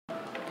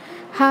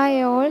Hi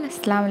all,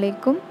 അസ്സാം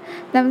വലൈക്കും.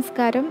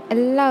 നമസ്കാരം.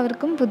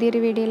 എല്ലാവർക്കും പുതിയൊരു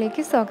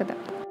വീഡിയോയിലേക്ക് സ്വാഗതം.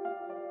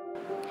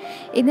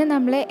 ഇന്ന്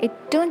നമ്മൾ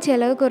ഏറ്റവും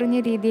ചിലവ് കുറഞ്ഞ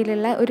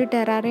രീതിയിലുള്ള ഒരു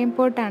ടെറാറിയം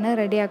പോട്ടാണ്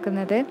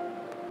റെഡിയാക്കുന്നത്.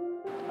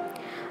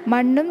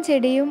 മണ്ണും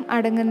ചെടിയും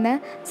അടങ്ങുന്ന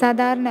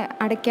സാധാരണ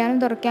അടയ്ക്കാനും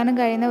തുറക്കാനും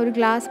കഴിയുന്ന ഒരു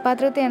ഗ്ലാസ്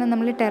പാത്രത്തെയാണ്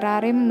നമ്മൾ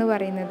ടെറാറിയം എന്ന്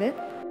പറയുന്നത്.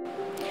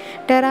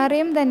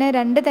 ടെറാറിയം തന്നെ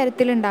രണ്ട്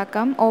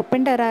തരത്തിലുണ്ടാക്കാം: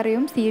 ഓപ്പൺ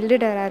ടെറാറിയം, സീൽഡ്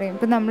ടെറാറിയം.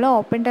 ഇപ്പോൾ നമ്മൾ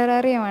ഓപ്പൺ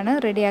ടെറാറിയമാണ്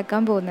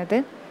റെഡിയാക്കാൻ പോകുന്നത്.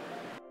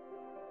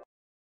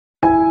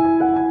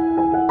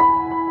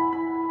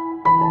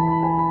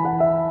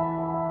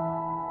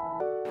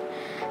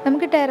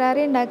 നമുക്ക്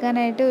ടെറാറിയം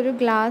ഉണ്ടാക്കാനായിട്ട് ഒരു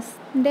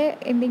ഗ്ലാസിൻ്റെ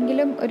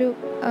എന്തെങ്കിലും ഒരു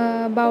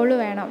ബൗൾ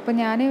വേണം. അപ്പോൾ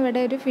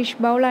ഞാനിവിടെ ഒരു ഫിഷ്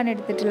ബൗളാണ്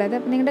എടുത്തിട്ടുള്ളത്.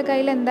 അപ്പോൾ നിങ്ങളുടെ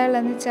കയ്യിൽ എന്താ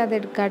ഉള്ളതെന്ന് വെച്ചാൽ അത്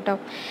എടുക്കാം കേട്ടോ.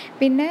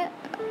 പിന്നെ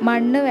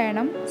മണ്ണ്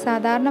വേണം.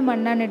 സാധാരണ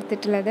മണ്ണാണ്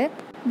എടുത്തിട്ടുള്ളത്.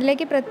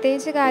 ഇതിലേക്ക്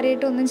പ്രത്യേകിച്ച്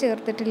കാര്യമായിട്ടൊന്നും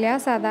ചേർത്തിട്ടില്ല,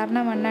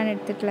 സാധാരണ മണ്ണാണ്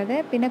എടുത്തിട്ടുള്ളത്.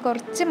 പിന്നെ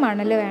കുറച്ച്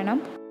മണൽ വേണം.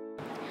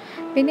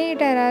 പിന്നെ ഈ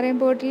ടെറാറിയം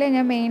പോട്ടിൽ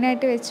ഞാൻ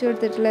മെയിനായിട്ട് വെച്ച്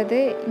കൊടുത്തിട്ടുള്ളത്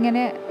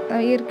ഇങ്ങനെ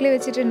ഈർക്കിൽ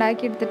വെച്ചിട്ട്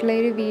ഉണ്ടാക്കിയെടുത്തിട്ടുള്ള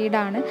ഒരു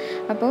വീടാണ്.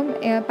 അപ്പം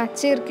പച്ച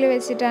ഈർക്കിൽ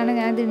വെച്ചിട്ടാണ്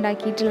ഞാൻ ഇത്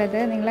ഉണ്ടാക്കിയിട്ടുള്ളത്.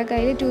 നിങ്ങളുടെ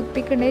കയ്യിൽ ടൂത്ത്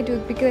പിക്ക് ഉണ്ടെങ്കിൽ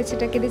ടൂത്ത് പിക്ക്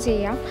വെച്ചിട്ടൊക്കെ ഇത്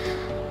ചെയ്യാം.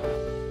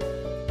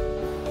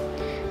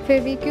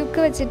 ഫെവിക്വിക്ക്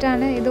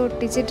വെച്ചിട്ടാണ് ഇത്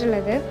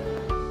ഒട്ടിച്ചിട്ടുള്ളത്.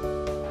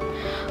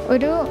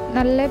 ഒരു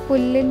നല്ല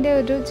പുല്ലിൻ്റെ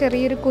ഒരു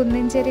ചെറിയൊരു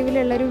കുന്നിൻ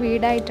ചെരുവിലുള്ളൊരു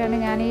വീടായിട്ടാണ്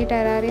ഞാൻ ഈ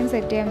ടെറാറിയം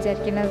സെറ്റ് ചെയ്യാൻ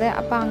വിചാരിക്കുന്നത്.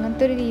 അപ്പോൾ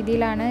അങ്ങനത്തെ ഒരു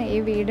രീതിയിലാണ് ഈ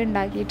വീട്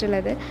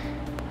ഉണ്ടാക്കിയിട്ടുള്ളത്.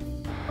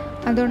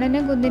 അതുകൊണ്ട് തന്നെ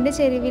കുന്നിൻ്റെ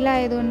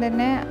ചെരുവിലായതുകൊണ്ട്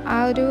തന്നെ ആ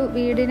ഒരു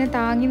വീടിനെ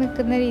താങ്ങി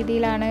നിൽക്കുന്ന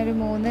രീതിയിലാണ് ഒരു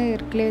 3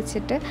 ഈർക്കിൽ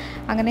വെച്ചിട്ട്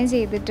അങ്ങനെ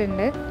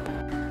ചെയ്തിട്ടുണ്ട്.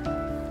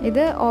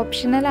 ഇത്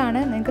ഓപ്ഷണലാണ്,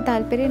 നിങ്ങൾക്ക്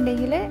താല്പര്യം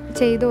ഉണ്ടെങ്കിൽ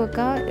ചെയ്തു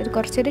നോക്കുക.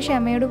 കുറച്ചൊരു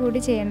ക്ഷമയോട് കൂടി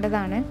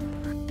ചെയ്യേണ്ടതാണ്.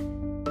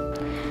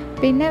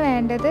 പിന്നെ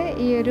വേണ്ടത്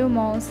ഈ ഒരു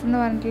മോസ് എന്ന്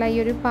പറഞ്ഞിട്ടുള്ള ഈ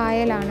ഒരു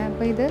പായലാണ്.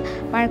 അപ്പോൾ ഇത്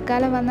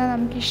മഴക്കാലം വന്നാൽ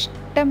നമുക്ക്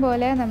ഇഷ്ടം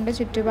പോലെ നമ്മുടെ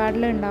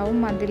ചുറ്റുപാടിലുണ്ടാവും.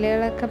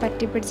 മതിലുകളൊക്കെ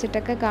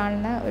പറ്റിപ്പിടിച്ചിട്ടൊക്കെ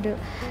കാണുന്ന ഒരു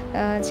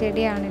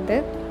ചെടിയാണിത്.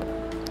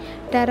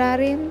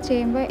 ടെറാറിയം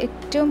ചെയ്യുമ്പോൾ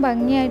ഏറ്റവും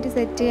ഭംഗിയായിട്ട്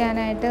സെറ്റ്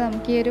ചെയ്യാനായിട്ട്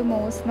നമുക്ക് ഈ ഒരു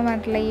മോസ് എന്ന്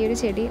പറഞ്ഞിട്ടുള്ള ഈ ഒരു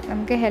ചെടി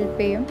നമുക്ക് ഹെൽപ്പ്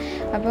ചെയ്യും.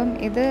 അപ്പം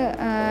ഇത്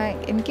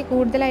എനിക്ക്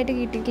കൂടുതലായിട്ട്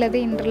കിട്ടിയിട്ടുള്ളത്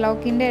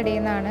ഇൻ്റർലോക്കിൻ്റെ ഇടയിൽ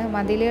നിന്നാണ്.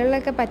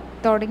 മതിലുകളിലൊക്കെ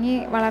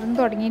വളർന്നു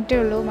തുടങ്ങിയിട്ടേ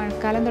ഉള്ളൂ,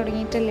 മഴക്കാലം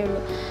തുടങ്ങിയിട്ടല്ലേ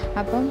ഉള്ളൂ.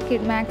 അപ്പം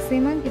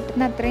മാക്സിമം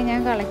കിട്ടുന്ന അത്രയും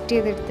ഞാൻ കളക്ട്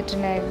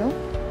ചെയ്തെടുത്തിട്ടുണ്ടായിരുന്നു.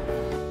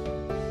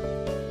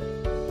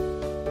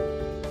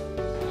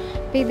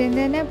 അപ്പോൾ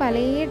ഇതിൻ്റെ തന്നെ പല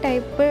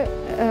ടൈപ്പ്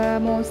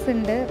മോസ്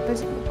ഉണ്ട്. അപ്പോൾ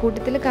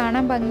കൂട്ടത്തിൽ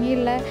കാണാൻ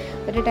ഭംഗിയുള്ള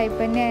ഒരു ടൈപ്പ്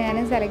തന്നെ ഞാൻ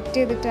സെലക്ട്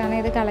ചെയ്തിട്ടാണ്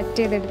ഇത് കളക്ട്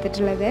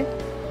ചെയ്തെടുത്തിട്ടുള്ളത്.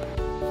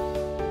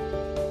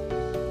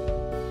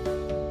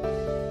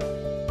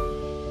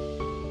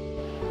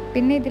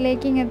 പിന്നെ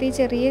ഇതിലേക്ക് ഇങ്ങനത്തെ ഈ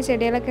ചെറിയ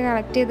ചെടികളൊക്കെ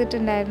കളക്ട്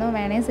ചെയ്തിട്ടുണ്ടായിരുന്നു,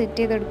 വേണമെങ്കിൽ സെറ്റ്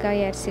ചെയ്തെടുക്കാൻ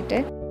വിചാരിച്ചിട്ട്.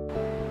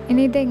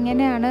 ഇനി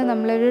ഇതെങ്ങനെയാണ്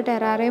നമ്മളൊരു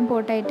ടെറാറിയം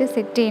പോട്ടായിട്ട്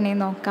സെറ്റ്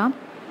ചെയ്യണമെന്ന് നോക്കാം.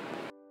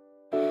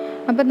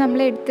 അപ്പം നമ്മൾ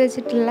എടുത്തു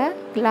വെച്ചിട്ടുള്ള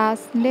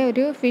ഗ്ലാസിൻ്റെ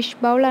ഒരു ഫിഷ്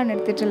ബൗളാണ്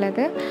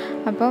എടുത്തിട്ടുള്ളത്.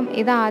 അപ്പം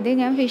ഇത് ആദ്യം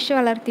ഞാൻ ഫിഷ്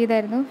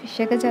വളർത്തിയതായിരുന്നു.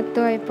 ഫിഷൊക്കെ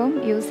ചത്തുപോയപ്പം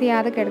യൂസ്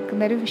ചെയ്യാതെ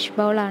കിടക്കുന്ന ഒരു ഫിഷ്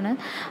ബൗളാണ്.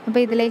 അപ്പോൾ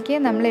ഇതിലേക്ക്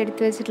നമ്മൾ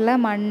എടുത്തു വെച്ചിട്ടുള്ള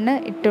മണ്ണ്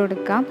ഇട്ട്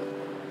കൊടുക്കാം.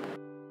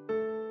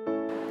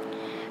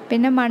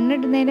 പിന്നെ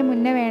മണ്ണിടുന്നതിന്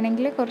മുന്നേ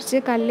വേണമെങ്കിൽ കുറച്ച്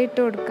കല്ലിട്ട്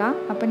കൊടുക്കാം.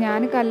 അപ്പോൾ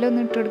ഞാൻ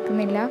കല്ലൊന്നും ഇട്ട്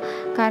കൊടുക്കുന്നില്ല,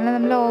 കാരണം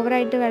നമ്മൾ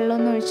ഓവറായിട്ട്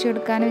വെള്ളമൊന്നും ഒഴിച്ചു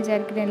കൊടുക്കാനും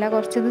വിചാരിക്കുന്നില്ല.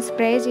 കുറച്ചൊന്ന്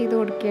സ്പ്രേ ചെയ്ത്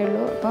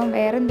കൊടുക്കുകയുള്ളൂ. അപ്പം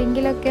വേറെ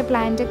എന്തെങ്കിലുമൊക്കെ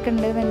പ്ലാന്റൊക്കെ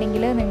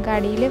ഉണ്ടെന്നുണ്ടെങ്കിൽ നിങ്ങൾക്ക്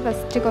അടിയിൽ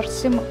ഫസ്റ്റ്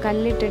കുറച്ച്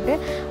കല്ലിട്ടിട്ട്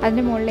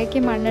അതിൻ്റെ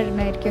മുകളിലേക്ക്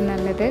മണ്ണിടണമായിരിക്കും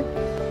നല്ലത്.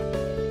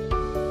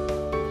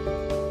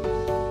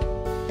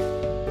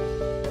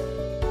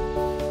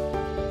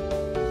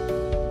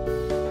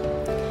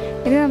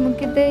 ഇനി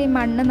നമുക്കിത് ഈ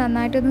മണ്ണ്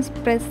നന്നായിട്ടൊന്ന്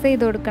പ്രസ്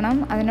ചെയ്ത് കൊടുക്കണം.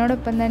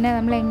 അതിനോടൊപ്പം തന്നെ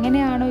നമ്മൾ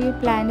എങ്ങനെയാണോ ഈ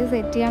പ്ലാന്റ്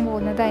സെറ്റ് ചെയ്യാൻ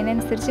പോകുന്നത്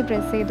അതിനനുസരിച്ച്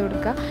പ്രസ് ചെയ്ത്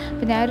കൊടുക്കുക.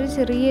 അപ്പോൾ ഞാനൊരു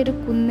ചെറിയൊരു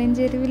കുന്നിൻ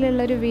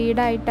ചെരുവിലുള്ളൊരു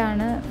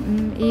വീടായിട്ടാണ്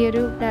ഈ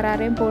ഒരു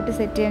ടെറാറിയം പോട്ട്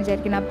സെറ്റ് ചെയ്യാൻ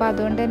വിചാരിക്കുന്നത്. അപ്പോൾ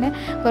അതുകൊണ്ട് തന്നെ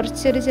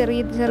കുറച്ചൊരു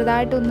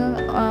ചെറുതായിട്ടൊന്ന്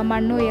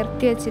മണ്ണ്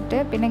ഉയർത്തി വെച്ചിട്ട്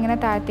പിന്നെ ഇങ്ങനെ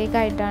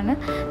താഴത്തേക്കായിട്ടാണ്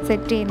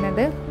സെറ്റ്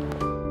ചെയ്യുന്നത്.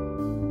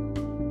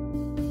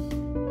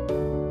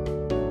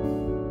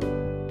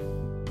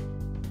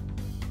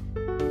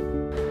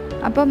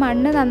 അപ്പോൾ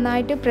മണ്ണ്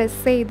നന്നായിട്ട് പ്രസ്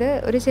ചെയ്ത്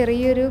ഒരു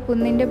ചെറിയൊരു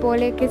കുന്നിൻ്റെ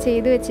പോലെയൊക്കെ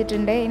ചെയ്ത്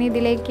വെച്ചിട്ടുണ്ട്. ഇനി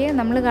ഇതിലേക്ക്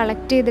നമ്മൾ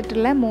കളക്ട്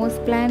ചെയ്തിട്ടുള്ള മോസ്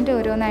പ്ലാന്റ്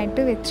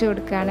ഓരോന്നായിട്ട് വെച്ച്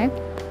കൊടുക്കുകയാണ്.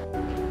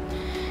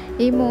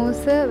 ഈ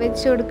മോസ്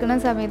വെച്ച് കൊടുക്കുന്ന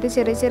സമയത്ത്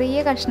ചെറിയ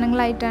ചെറിയ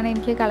കഷ്ണങ്ങളായിട്ടാണ്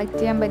എനിക്ക് കളക്ട്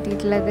ചെയ്യാൻ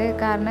പറ്റിയിട്ടുള്ളത്.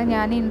 കാരണം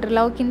ഞാൻ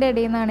ഇൻ്റർലോക്കിൻ്റെ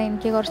ഇടയിൽ നിന്നാണ്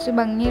എനിക്ക് കുറച്ച്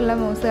ഭംഗിയുള്ള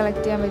മോസ്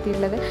കളക്ട് ചെയ്യാൻ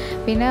പറ്റിയിട്ടുള്ളത്.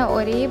 പിന്നെ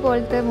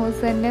ഒരേപോലത്തെ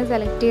മോസ് തന്നെ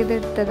സെലക്ട്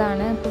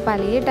ചെയ്തെടുത്തതാണ്. ഇപ്പോൾ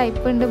പല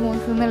ടൈപ്പ് ഉണ്ട്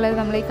മോസ് എന്നുള്ളത്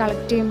നമ്മൾ ഈ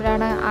കളക്ട്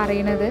ചെയ്യുമ്പോഴാണ്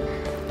അറിയണത്.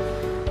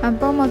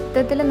 അപ്പോൾ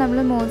മൊത്തത്തിൽ നമ്മൾ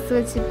മോസ്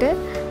വെച്ചിട്ട്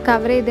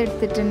കവർ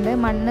ചെയ്തെടുത്തിട്ടുണ്ട്.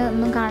 മണ്ണ്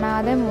ഒന്നും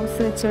കാണാതെ മോസ്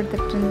വെച്ച്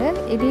കൊടുത്തിട്ടുണ്ട്.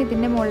 ഇനി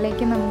ഇതിൻ്റെ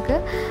മുകളിലേക്ക് നമുക്ക്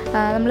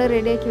നമ്മൾ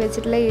റെഡിയാക്കി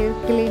വെച്ചിട്ടുള്ള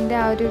ഈർക്കിലിൻ്റെ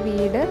ആ ഒരു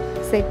വീട്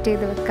സെറ്റ്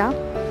ചെയ്ത് വെക്കാം.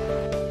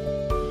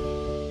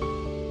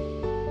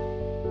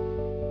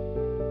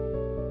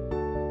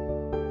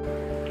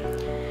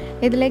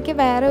 ഇതിലേക്ക്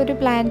വേറെ ഒരു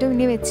പ്ലാന്റും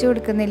ഇനി വെച്ച്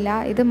കൊടുക്കുന്നില്ല.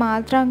 ഇത്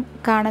മാത്രം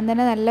കാണാൻ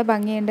തന്നെ നല്ല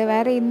ഭംഗിയുണ്ട്.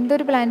 വേറെ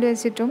എന്തൊരു പ്ലാന്റ്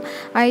വെച്ചിട്ടും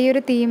ഈ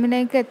ഒരു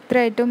തീമിനേക്ക്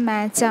എത്രയായിട്ടും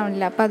മാച്ച്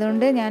ആവണില്ല. അപ്പോൾ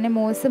അതുകൊണ്ട് ഞാൻ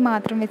മോസ്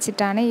മാത്രം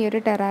വെച്ചിട്ടാണ് ഈ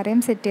ഒരു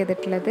ടെറാറിയം സെറ്റ്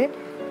ചെയ്തിട്ടുള്ളത്.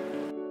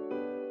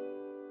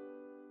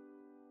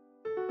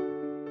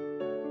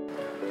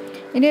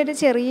 ഇനി ഒരു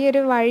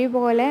ചെറിയൊരു വഴി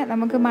പോലെ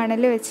നമുക്ക്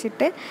മണൽ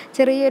വെച്ചിട്ട്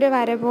ചെറിയൊരു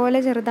വര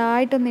പോലെ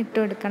ചെറുതായിട്ടൊന്ന് ഇട്ട്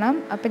കൊടുക്കണം.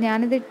 അപ്പോൾ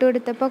ഞാനിത് ഇട്ട്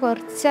കൊടുത്തപ്പോൾ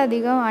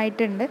കുറച്ചധികം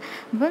ആയിട്ടുണ്ട്.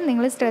 അപ്പം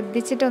നിങ്ങൾ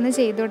ശ്രദ്ധിച്ചിട്ടൊന്ന്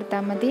ചെയ്ത്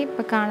കൊടുത്താൽ മതി.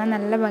 ഇപ്പോൾ കാണാൻ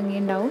നല്ല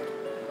ഭംഗിയുണ്ടാവും.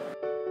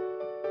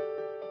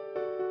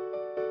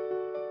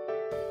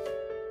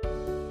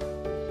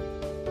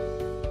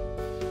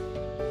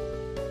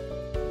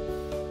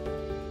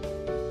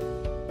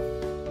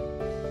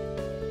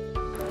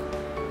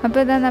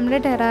 അപ്പോൾ ഇതാ നമ്മുടെ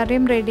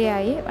ടെറാറിയം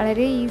റെഡിയായി.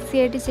 വളരെ ഈസി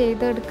ആയിട്ട്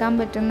ചെയ്തെടുക്കാൻ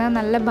പറ്റുന്ന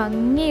നല്ല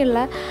ഭംഗിയുള്ള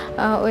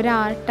ഒരു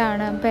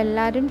ആർട്ടാണ്. അപ്പോൾ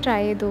എല്ലാവരും ട്രൈ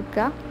ചെയ്ത്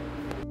നോക്കുക.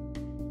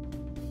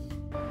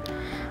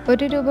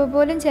 ₹1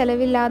 പോലും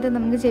ചിലവില്ലാതെ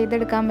നമുക്ക്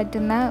ചെയ്തെടുക്കാൻ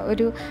പറ്റുന്ന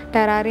ഒരു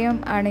ടെറാറിയം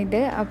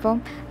ആണിത്. അപ്പം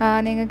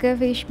നിങ്ങൾക്ക്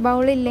ഫിഷ്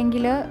ബൗൾ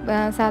ഇല്ലെങ്കിൽ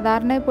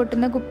സാധാരണ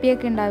പൊട്ടുന്ന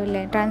കുപ്പിയൊക്കെ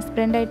ഉണ്ടാവില്ലേ,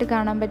 ട്രാൻസ്പെറൻ്റ് ആയിട്ട്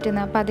കാണാൻ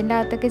പറ്റുന്ന, അപ്പോൾ അതിൻ്റെ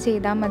അകത്തൊക്കെ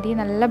ചെയ്താൽ മതി.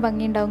 നല്ല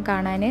ഭംഗിയുണ്ടാവും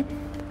കാണാൻ.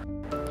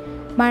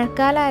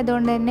 മഴക്കാലം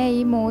ആയതുകൊണ്ട് തന്നെ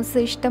ഈ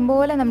മോസ്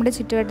ഇഷ്ടംപോലെ നമ്മുടെ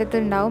ചുറ്റുവട്ടത്ത്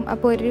ഉണ്ടാവും.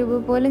 അപ്പോൾ ₹1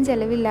 പോലും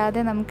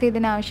ചിലവില്ലാതെ നമുക്ക്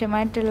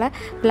ഇതിനാവശ്യമായിട്ടുള്ള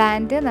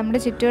പ്ലാന്റ് നമ്മുടെ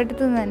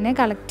ചുറ്റുവട്ടത്ത് നിന്ന് തന്നെ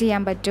കളക്ട്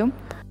ചെയ്യാൻ പറ്റും.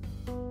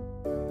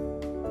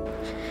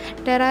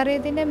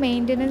 ടെറാറിയത്തിൻ്റെ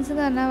മെയിൻ്റനൻസ്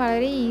എന്ന് പറഞ്ഞാൽ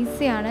വളരെ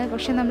ഈസിയാണ്.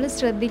 പക്ഷെ നമ്മൾ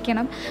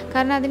ശ്രദ്ധിക്കണം.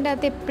 കാരണം അതിൻ്റെ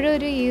അകത്ത് എപ്പോഴും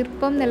ഒരു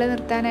ഈർപ്പം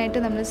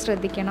നിലനിർത്താനായിട്ട് നമ്മൾ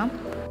ശ്രദ്ധിക്കണം.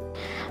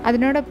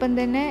 അതിനോടൊപ്പം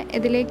തന്നെ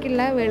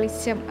ഇതിലേക്കുള്ള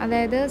വെളിച്ചം,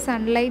 അതായത്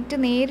സൺലൈറ്റ്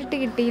നേരിട്ട്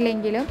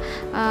കിട്ടിയില്ലെങ്കിലും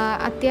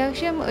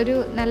അത്യാവശ്യം ഒരു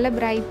നല്ല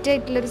ബ്രൈറ്റ്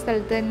ആയിട്ടുള്ളൊരു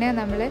സ്ഥലത്ത് തന്നെ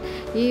നമ്മൾ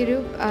ഈ ഒരു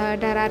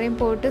ടെറാറിയം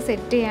പോട്ട്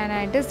സെറ്റ്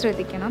ചെയ്യാനായിട്ട്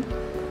ശ്രദ്ധിക്കണം.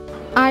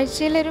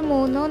 ആഴ്ചയിൽ ഒരു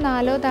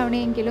 3-4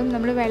 തവണയെങ്കിലും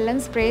നമ്മൾ വെള്ളം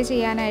സ്പ്രേ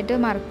ചെയ്യാനായിട്ട്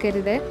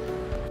മറക്കരുത്.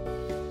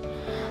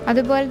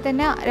 അതുപോലെ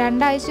തന്നെ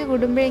 2 ആഴ്ച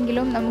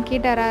കൂടുമ്പോഴെങ്കിലും നമുക്ക്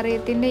ഈ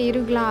ടെറാറിയത്തിൻ്റെ ഈ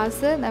ഒരു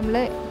ഗ്ലാസ് നമ്മൾ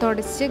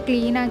തുടച്ച്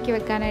ക്ലീനാക്കി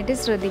വെക്കാനായിട്ട്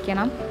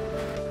ശ്രദ്ധിക്കണം.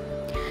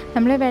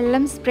 നമ്മൾ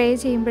വെള്ളം സ്പ്രേ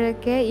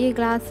ചെയ്യുമ്പോഴൊക്കെ ഈ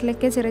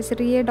ഗ്ലാസ്സിലൊക്കെ ചെറിയ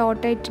ചെറിയ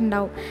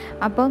ഡോട്ടായിട്ടുണ്ടാവും.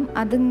 അപ്പം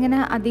അതിങ്ങനെ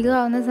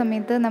അധികമാവുന്ന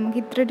സമയത്ത് നമുക്ക്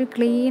ഇത്ര ഒരു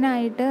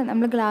ക്ലീനായിട്ട്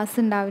നമ്മൾ ഗ്ലാസ്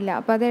ഉണ്ടാവില്ല.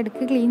 അപ്പോൾ അത്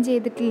ഇടയ്ക്ക് ക്ലീൻ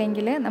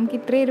ചെയ്തിട്ടില്ലെങ്കിൽ നമുക്ക്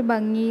ഇത്രയൊരു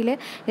ഭംഗിയിൽ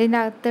ഇതിൻ്റെ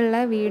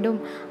അകത്തുള്ള വീടും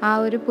ആ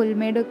ഒരു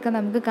പുൽമേടും ഒക്കെ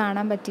നമുക്ക്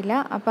കാണാൻ പറ്റില്ല.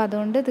 അപ്പോൾ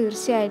അതുകൊണ്ട്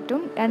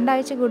തീർച്ചയായിട്ടും 2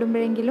 ആഴ്ച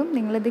കൂടുമ്പോഴെങ്കിലും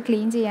നിങ്ങളിത്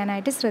ക്ലീൻ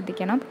ചെയ്യാനായിട്ട്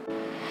ശ്രദ്ധിക്കണം.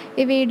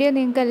 ഈ വീഡിയോ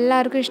നിങ്ങൾക്ക്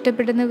എല്ലാവർക്കും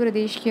ഇഷ്ടപ്പെട്ടെന്ന്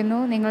പ്രതീക്ഷിക്കുന്നു.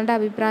 നിങ്ങളുടെ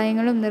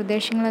അഭിപ്രായങ്ങളും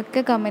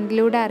നിർദ്ദേശങ്ങളൊക്കെ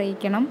കമൻറ്റിലൂടെ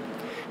അറിയിക്കണം.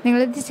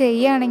 നിങ്ങളിത്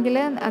ചെയ്യുകയാണെങ്കിൽ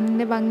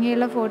അതിൻ്റെ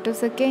ഭംഗിയുള്ള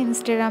ഫോട്ടോസൊക്കെ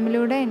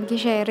ഇൻസ്റ്റാഗ്രാമിലൂടെ എനിക്ക്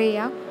ഷെയർ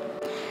ചെയ്യാം.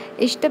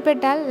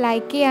 ഇഷ്ടപ്പെട്ടാൽ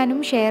ലൈക്ക് ചെയ്യാനും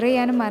ഷെയർ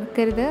ചെയ്യാനും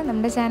മറക്കരുത്.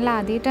 നമ്മുടെ ചാനൽ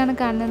ആദ്യമായിട്ടാണ്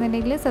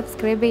കാണുന്നതെന്നുണ്ടെങ്കിൽ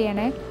സബ്സ്ക്രൈബ്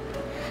ചെയ്യണേ.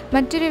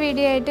 മറ്റൊരു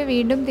വീഡിയോ ആയിട്ട്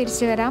വീണ്ടും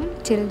തിരിച്ചു വരാം.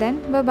 Till then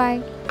bye.